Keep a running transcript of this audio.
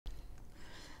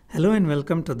Hello and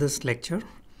welcome to this lecture.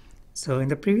 So in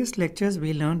the previous lectures,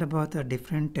 we learned about the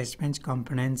different test bench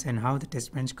components and how the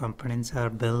test bench components are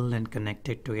built and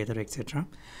connected together, etc.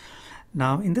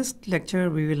 Now in this lecture,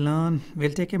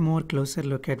 we'll take a more closer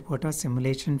look at what are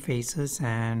simulation phases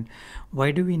and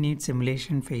why do we need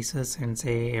simulation phases in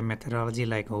say a methodology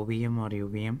like OVM or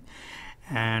UVM,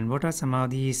 and what are some of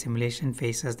the simulation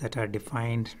phases that are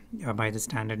defined by the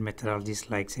standard methodologies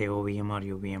like say OVM or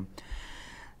UVM.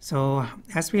 So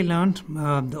as we learned,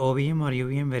 the OVM or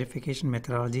UVM verification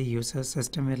methodology uses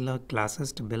SystemVerilog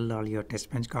classes to build all your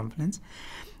test bench components.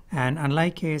 And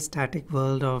unlike a static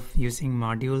world of using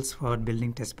modules for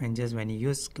building test benches, when you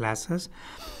use classes,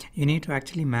 you need to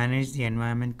actually manage the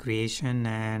environment creation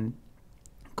and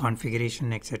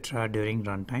configuration, etc. during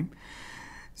runtime.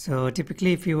 So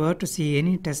typically, if you were to see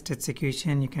any test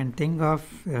execution, you can think of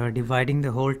dividing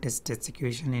the whole test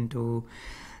execution into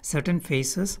certain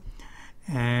phases.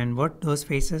 And what those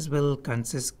phases will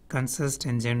consist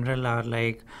in general are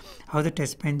like how the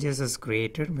test benches is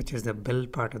created, which is the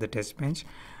build part of the test bench,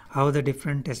 how the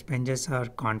different test benches are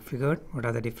configured, what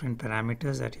are the different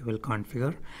parameters that you will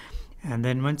configure, and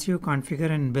then once you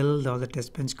configure and build all the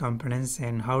test bench components,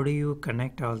 and how do you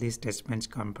connect all these test bench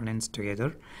components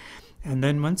together. And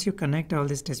then once you connect all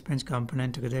these test bench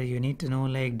components together, you need to know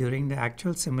like during the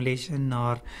actual simulation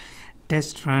or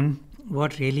test run,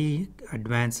 what really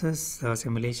advances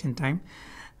simulation time.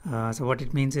 So what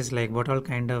it means is like what all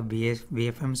kind of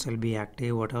VFMs will be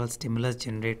active, what all stimulus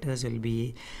generators will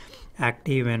be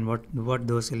active, and what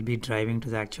those will be driving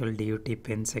to the actual DUT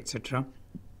pins, etc.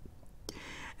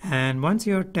 And once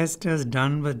your test is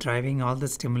done with driving all the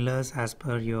stimulus as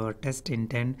per your test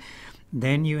intent,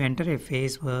 then you enter a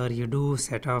phase where you do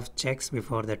set of checks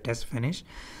before the test finish.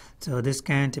 So this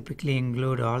can typically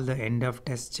include all the end of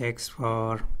test checks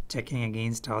for checking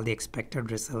against all the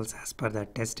expected results as per the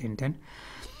test intent.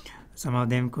 Some of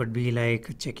them could be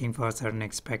like checking for certain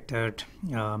expected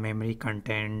memory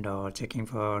content, or checking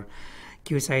for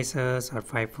queue sizes or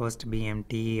FIFOs to be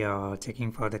empty, or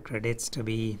checking for the credits to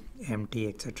be empty,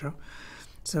 etc.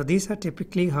 So these are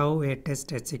typically how a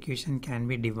test execution can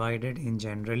be divided in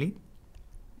generally.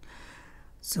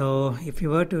 So if you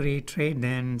were to reiterate,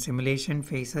 then simulation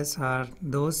phases are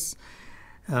those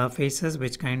phases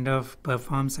which kind of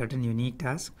perform certain unique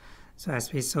tasks. So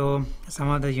as we saw, some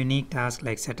of the unique tasks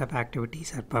like setup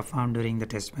activities are performed during the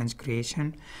test bench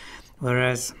creation,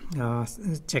 whereas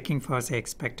checking for say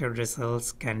expected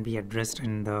results can be addressed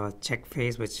in the check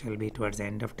phase, which will be towards the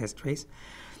end of test phase.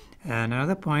 And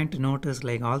another point to note is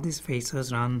like all these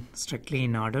phases run strictly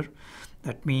in order.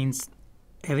 That means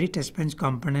every test bench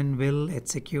component will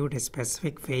execute a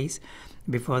specific phase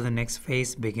before the next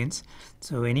phase begins.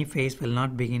 So any phase will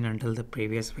not begin until the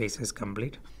previous phase is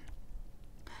complete.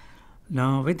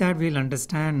 Now with that, we'll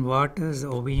understand what is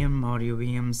OVM or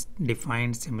UVM's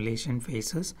defined simulation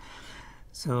phases.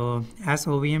 So as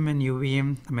OVM and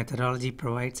UVM methodology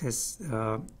provides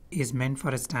is meant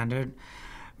for a standard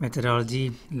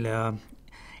methodology.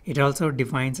 It also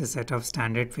defines a set of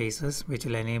standard phases which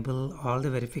will enable all the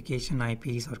verification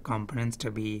IPs or components to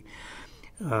be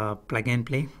plug and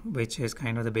play, which is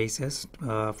kind of the basis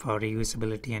for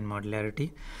reusability and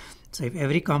modularity. So if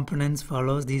every component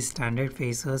follows these standard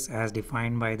phases as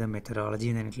defined by the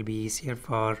methodology, then it will be easier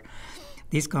for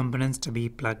these components to be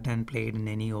plugged and played in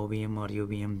any OVM or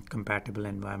UVM compatible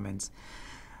environments.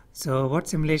 So what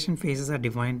simulation phases are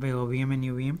defined by OVM and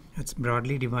UVM? It's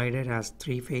broadly divided as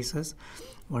three phases.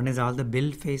 One is all the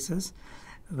build phases,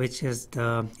 which is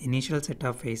the initial set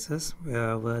of phases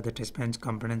where the test bench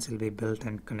components will be built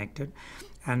and connected.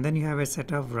 And then you have a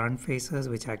set of run phases,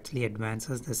 which actually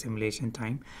advances the simulation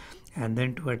time. And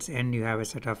then towards the end, you have a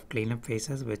set of cleanup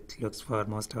phases, which looks for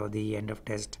most of the end of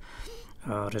test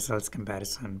results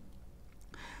comparison.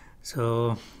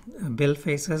 So build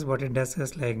phases, what it does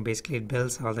is like basically it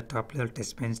builds all the top level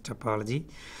test bench topology.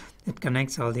 It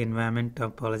connects all the environment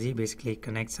topology, basically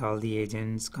connects all the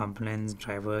agents, components,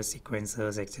 drivers,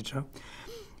 sequencers, etc.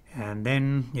 And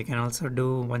then you can also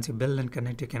do, once you build and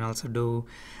connect, you can also do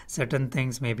certain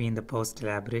things maybe in the post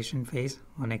elaboration phase.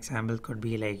 One example could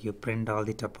be like you print all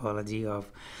the topology of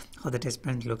how the test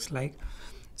bench looks like.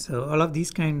 So all of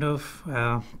these kind of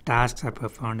tasks are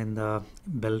performed in the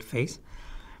build phase.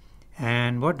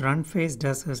 And what run phase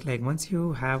does is like once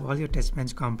you have all your test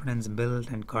bench components built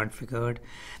and configured,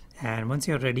 and once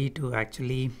you're ready to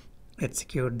actually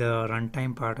execute the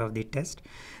runtime part of the test,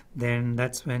 then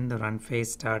that's when the run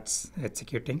phase starts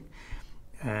executing.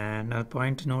 And a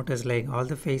point to note is like all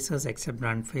the phases except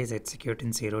run phase execute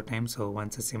in 0 time. So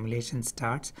once the simulation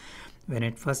starts, when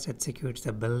it first executes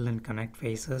the build and connect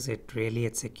phases, it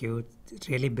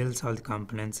really builds all the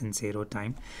components in 0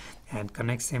 time and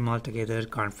connects them all together,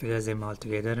 configures them all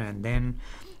together, and then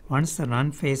once the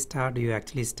run phase starts, you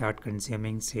actually start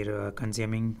consuming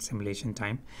simulation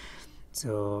time.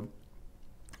 So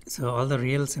all the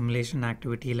real simulation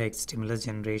activity like stimulus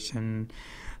generation,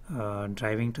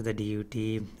 driving to the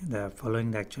DUT,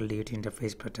 following the actual DUT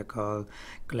interface protocol,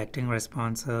 collecting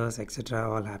responses, etc.,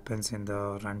 all happens in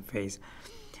the run phase.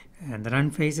 And the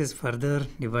run phase is further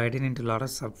divided into a lot of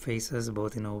subphases,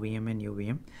 both in OVM and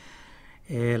UVM.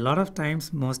 A lot of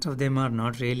times, most of them are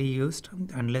not really used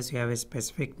unless you have a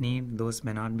specific need. Those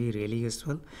may not be really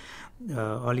useful.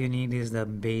 All you need is the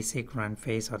basic run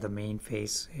phase or the main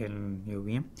phase in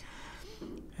UVM.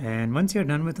 And once you're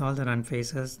done with all the run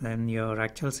phases, then your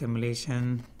actual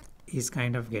simulation is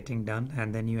kind of getting done,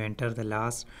 and then you enter the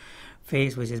last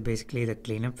phase, which is basically the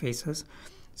cleanup phases.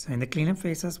 So in the cleanup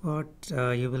phases, what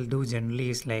you will do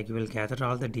generally is like you will gather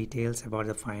all the details about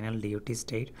the final DUT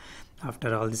state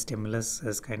after all the stimulus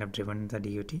has kind of driven the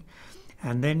DUT.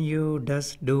 And then you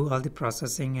just do all the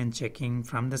processing and checking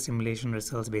from the simulation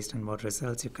results based on what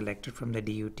results you collected from the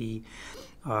DUT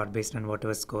or based on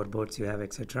whatever scoreboards you have,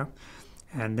 etc.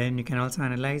 And then you can also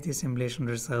analyze the simulation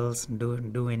results,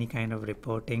 do any kind of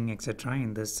reporting, etc.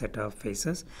 in this set of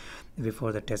phases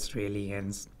before the test really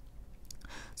ends.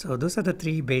 So those are the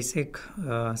three basic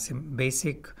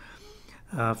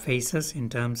phases in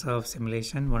terms of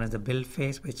simulation. One is the build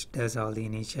phase, which does all the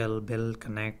initial build,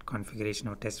 connect, configuration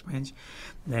of test bench.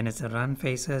 Then it's the run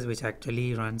phases, which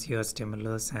actually runs your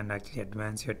stimulus and actually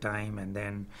advance your time, and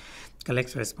then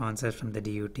collects responses from the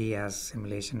DUT as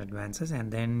simulation advances.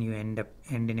 And then you end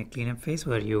in a cleanup phase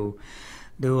where you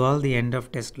do all the end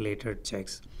of test related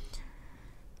checks.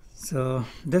 So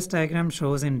this diagram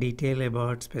shows in detail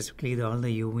about specifically all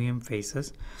the UVM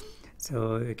phases.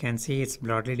 So you can see it's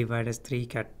broadly divided as three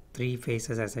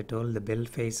phases, as I told: the build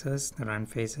phases, the run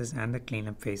phases, and the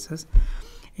cleanup phases.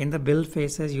 In the build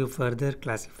phases, you further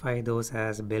classify those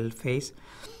as build phase,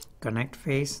 connect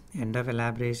phase, end of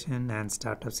elaboration, and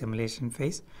start of simulation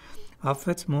phase, of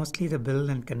which mostly the build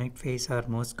and connect phase are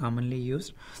most commonly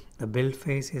used. The build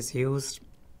phase is used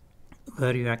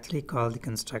where you actually call the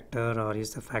constructor or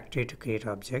use the factory to create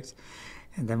objects.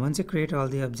 And then once you create all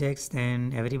the objects,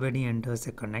 then everybody enters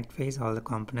the connect phase, all the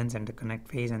components enter connect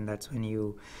phase, and that's when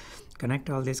you connect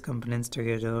all these components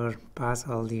together, pass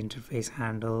all the interface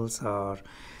handles or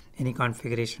any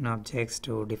configuration objects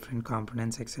to different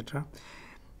components, etc.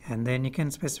 And then you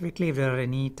can specifically, if there are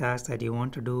any tasks that you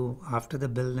want to do after the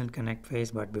build and connect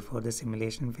phase but before the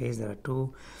simulation phase, there are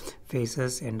two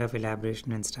phases, end of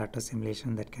elaboration and start of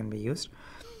simulation, that can be used.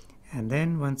 And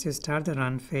then once you start the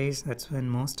run phase, that's when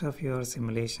most of your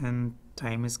simulation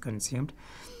time is consumed.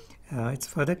 It's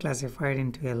further classified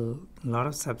into a lot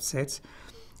of subsets,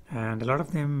 and a lot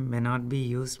of them may not be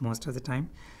used most of the time.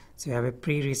 So you have a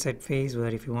pre-reset phase where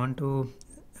if you want to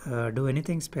do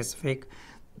anything specific,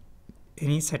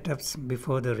 any setups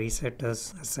before the reset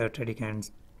is asserted, you can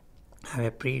have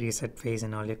a pre-reset phase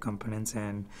in all your components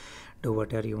and do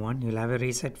whatever you want. You'll have a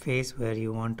reset phase where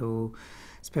you want to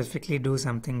specifically do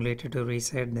something related to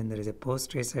reset. Then there is a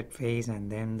post-reset phase,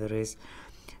 and then there is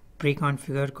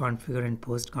pre-configure, configure, and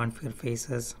post-configure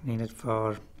phases needed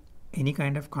for any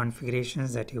kind of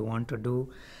configurations that you want to do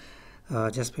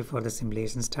just before the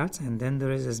simulation starts. And then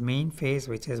there is this main phase,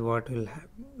 which is where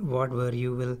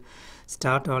you will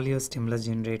start all your stimulus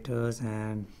generators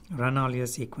and run all your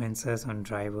sequences on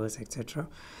drivers, etc.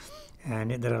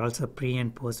 And there are also pre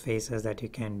and post phases that you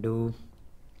can do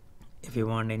if you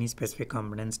want any specific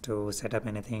components to set up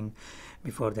anything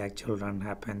before the actual run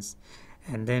happens.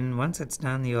 And then once it's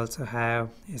done, you also have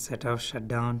a set of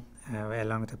shutdown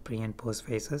along with the pre and post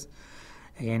phases,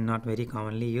 again not very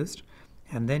commonly used.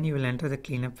 And then you will enter the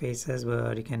cleanup phases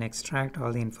where you can extract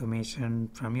all the information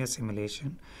from your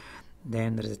simulation.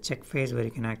 Then there is a check phase where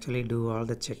you can actually do all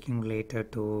the checking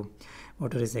related to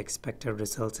what is the expected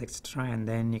results, etc. And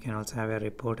then you can also have a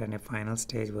report and a final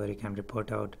stage where you can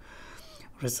report out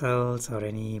results or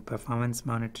any performance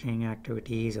monitoring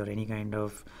activities or any kind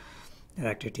of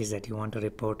activities that you want to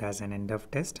report as an end of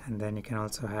test. And then you can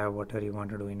also have whatever you want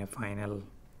to do in a final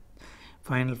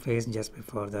phase just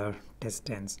before the test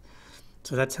ends.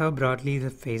 So that's how broadly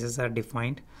the phases are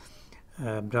defined.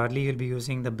 Broadly, you'll be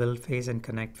using the build phase and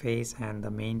connect phase and the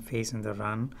main phase in the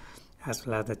run, as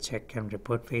well as the check and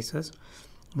report phases.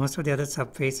 Most of the other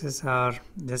subphases are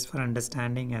just for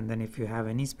understanding, and then if you have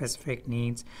any specific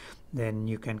needs, then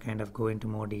you can kind of go into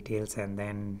more details and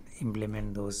then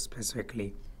implement those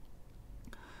specifically.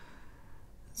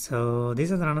 So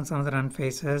these are some of the run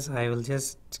phases. I will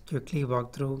just quickly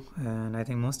walk through, and I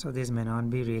think most of these may not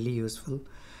be really useful.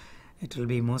 It will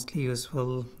be mostly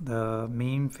useful. The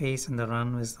main phase and the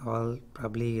run is all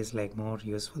probably is like more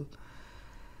useful.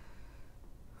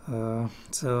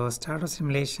 So start of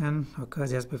simulation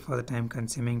occurs just before the time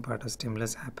consuming part of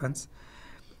stimulus happens.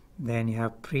 Then you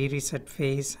have pre-reset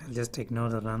phase. I'll just ignore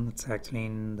the run. It's actually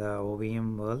in the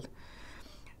OVM world.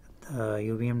 The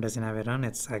UVM doesn't have a run.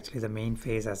 It's actually the main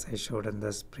phase as I showed in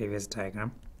this previous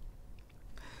diagram.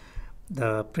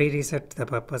 The pre-reset, the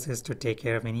purpose is to take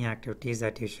care of any activities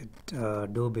that you should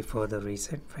do before the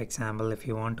reset. For example, if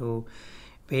you want to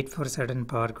wait for a certain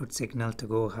power good signal to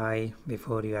go high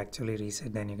before you actually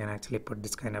reset, then you can actually put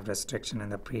this kind of restriction in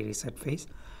the pre-reset phase.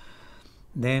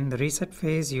 Then the reset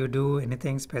phase, you do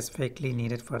anything specifically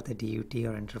needed for the DUT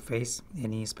or interface,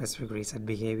 any specific reset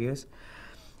behaviors.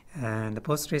 And the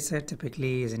post reset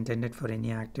typically is intended for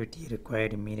any activity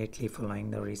required immediately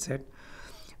following the reset.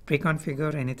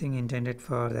 Pre-configure anything intended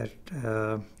for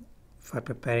that for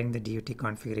preparing the DUT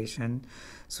configuration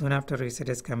soon after reset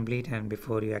is complete and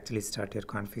before you actually start your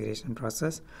configuration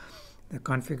process. The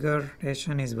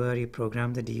configuration is where you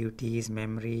program the DUTs,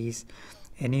 memories,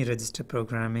 any register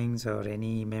programmings or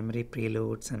any memory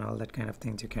preloads and all that kind of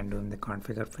things you can do in the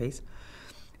configure phase.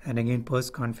 And again,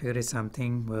 post configure is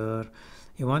something where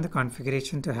you want the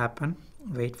configuration to happen,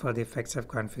 wait for the effects of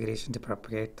configuration to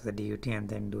propagate to the DUT and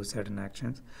then do certain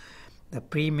actions. The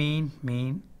pre-main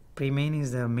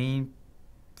is the main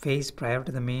phase prior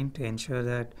to the main to ensure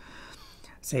that,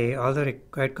 say, all the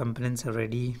required components are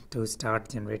ready to start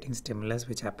generating stimulus,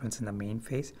 which happens in the main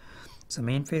phase. So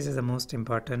main phase is the most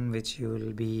important, which you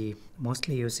will be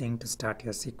mostly using to start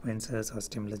your sequencers or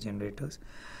stimulus generators.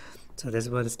 So this is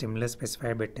where the stimulus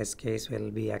specified by test case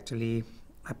will be actually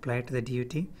applied to the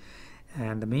DUT.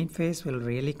 And the main phase will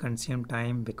really consume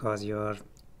time because your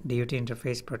DUT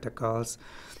interface protocols,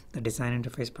 the design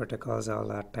interface protocols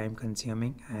all are time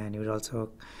consuming, and you will also,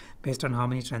 based on how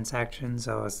many transactions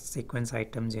or sequence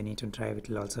items you need to drive, it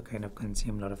will also kind of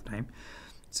consume a lot of time.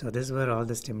 So this is where all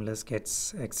the stimulus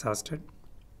gets exhausted.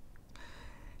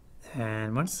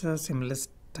 And once the stimulus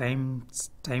time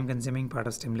consuming part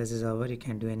of stimulus is over, you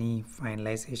can do any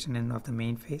finalization of the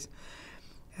main phase.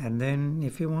 And then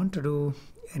if you want to do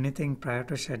anything prior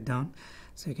to shutdown,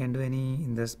 so you can do any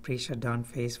in this pre-shutdown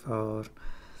phase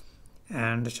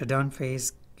and the shutdown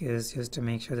phase is used to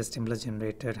make sure the stimulus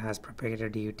generator has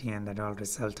propagated DUT and that all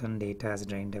resultant data is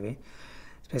drained away.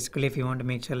 Basically, if you want to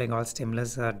make sure like all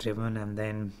stimulus are driven and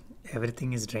then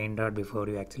everything is drained out before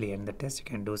you actually end the test, you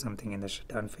can do something in the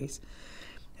shutdown phase.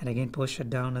 And again, post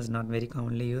shutdown is not very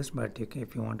commonly used, but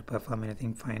if you want to perform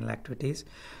anything final activities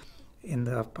in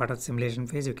the part of simulation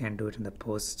phase, you can do it in the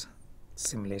post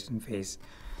simulation phase.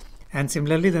 And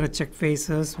similarly, there are check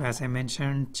phases. As I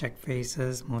mentioned, check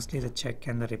phases, mostly the check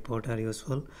and the report are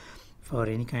useful for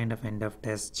any kind of end of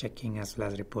test checking as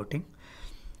well as reporting.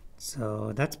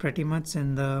 So that's pretty much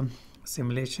in the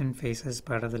simulation phases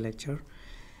part of the lecture.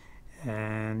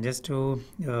 And just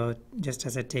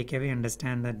as a takeaway,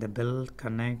 understand that the build,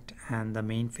 connect, and the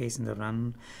main phase in the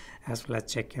run as well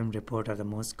as check and report are the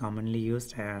most commonly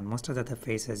used, and most of the other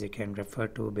phases you can refer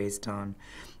to based on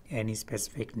any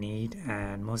specific need,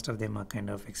 and most of them are kind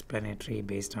of explanatory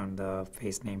based on the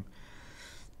phase name.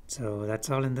 So that's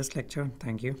all in this lecture.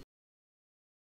 Thank you.